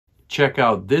check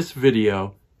out this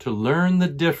video to learn the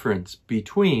difference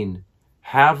between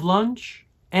have lunch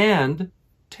and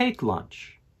take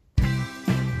lunch.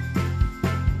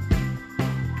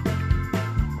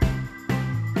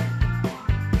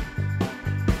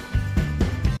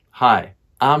 Hi,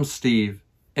 I'm Steve,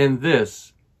 and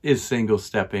this is Single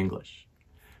Step English.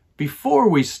 Before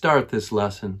we start this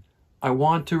lesson, I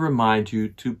want to remind you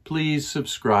to please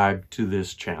subscribe to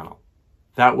this channel.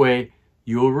 That way,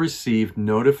 you'll receive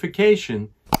notification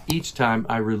each time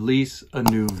I release a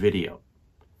new video.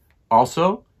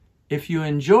 Also, if you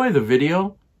enjoy the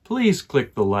video, please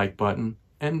click the like button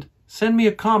and send me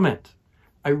a comment.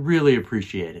 I really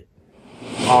appreciate it.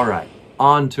 All right,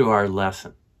 on to our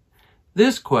lesson.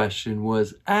 This question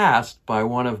was asked by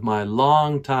one of my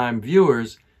longtime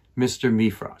viewers, Mr.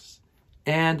 Mifras,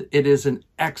 and it is an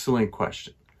excellent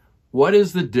question. What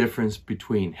is the difference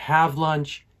between have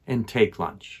lunch and take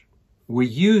lunch? We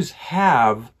use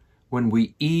have when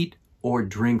we eat or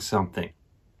drink something.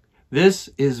 This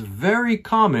is very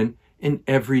common in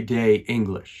everyday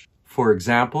English. For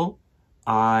example,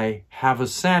 I have a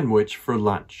sandwich for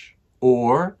lunch,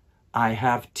 or I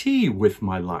have tea with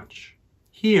my lunch.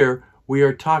 Here, we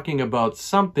are talking about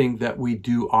something that we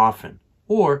do often,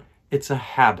 or it's a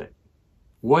habit.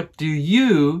 What do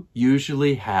you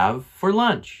usually have for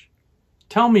lunch?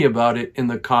 Tell me about it in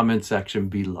the comment section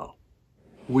below.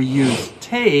 We use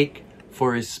take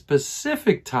for a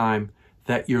specific time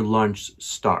that your lunch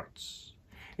starts.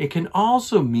 It can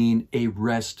also mean a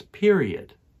rest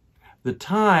period. The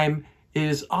time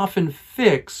is often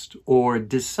fixed or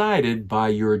decided by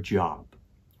your job.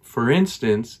 For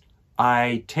instance,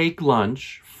 I take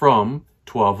lunch from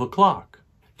 12 o'clock.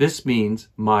 This means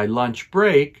my lunch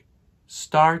break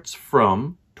starts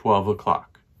from 12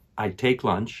 o'clock. I take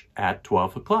lunch at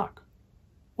 12 o'clock.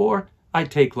 Or I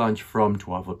take lunch from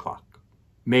 12 o'clock.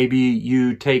 Maybe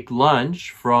you take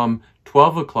lunch from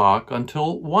 12 o'clock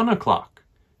until 1 o'clock.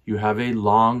 You have a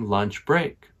long lunch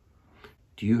break.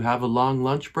 Do you have a long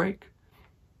lunch break?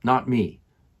 Not me.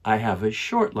 I have a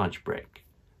short lunch break.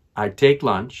 I take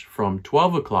lunch from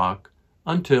 12 o'clock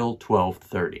until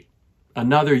 12:30.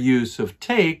 Another use of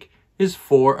take is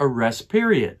for a rest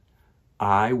period.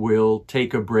 I will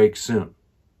take a break soon.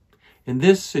 In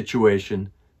this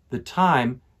situation, the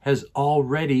time has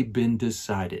already been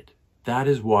decided. That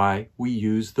is why we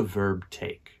use the verb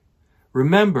take.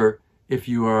 Remember, if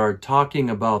you are talking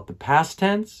about the past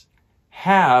tense,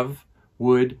 have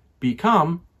would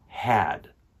become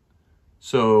had.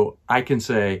 So I can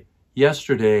say,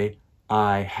 yesterday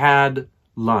I had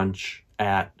lunch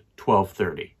at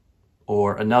 12:30.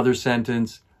 Or another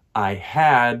sentence, I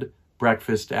had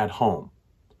breakfast at home.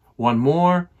 One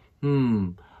more,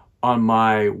 on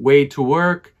my way to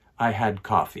work, I had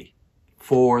coffee.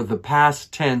 For the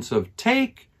past tense of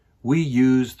take, we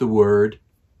use the word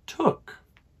took.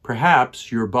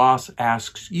 Perhaps your boss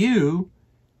asks you,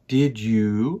 did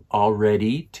you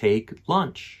already take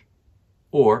lunch?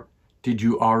 Or did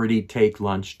you already take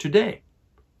lunch today?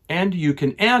 And you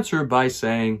can answer by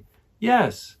saying,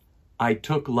 yes, I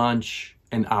took lunch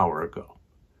an hour ago.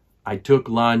 I took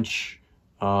lunch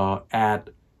at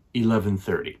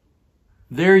 11:30.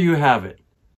 There you have it.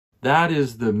 That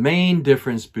is the main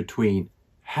difference between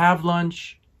have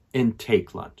lunch and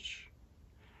take lunch.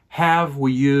 Have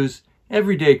we use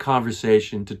everyday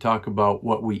conversation to talk about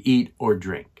what we eat or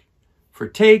drink. For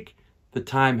take, the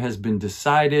time has been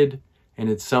decided and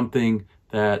it's something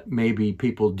that maybe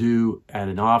people do at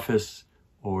an office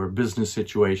or business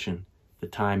situation. The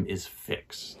time is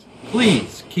fixed.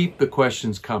 Please keep the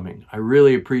questions coming. I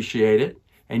really appreciate it.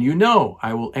 And you know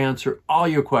I will answer all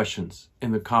your questions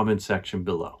in the comment section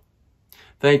below.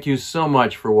 Thank you so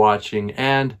much for watching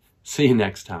and see you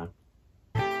next time.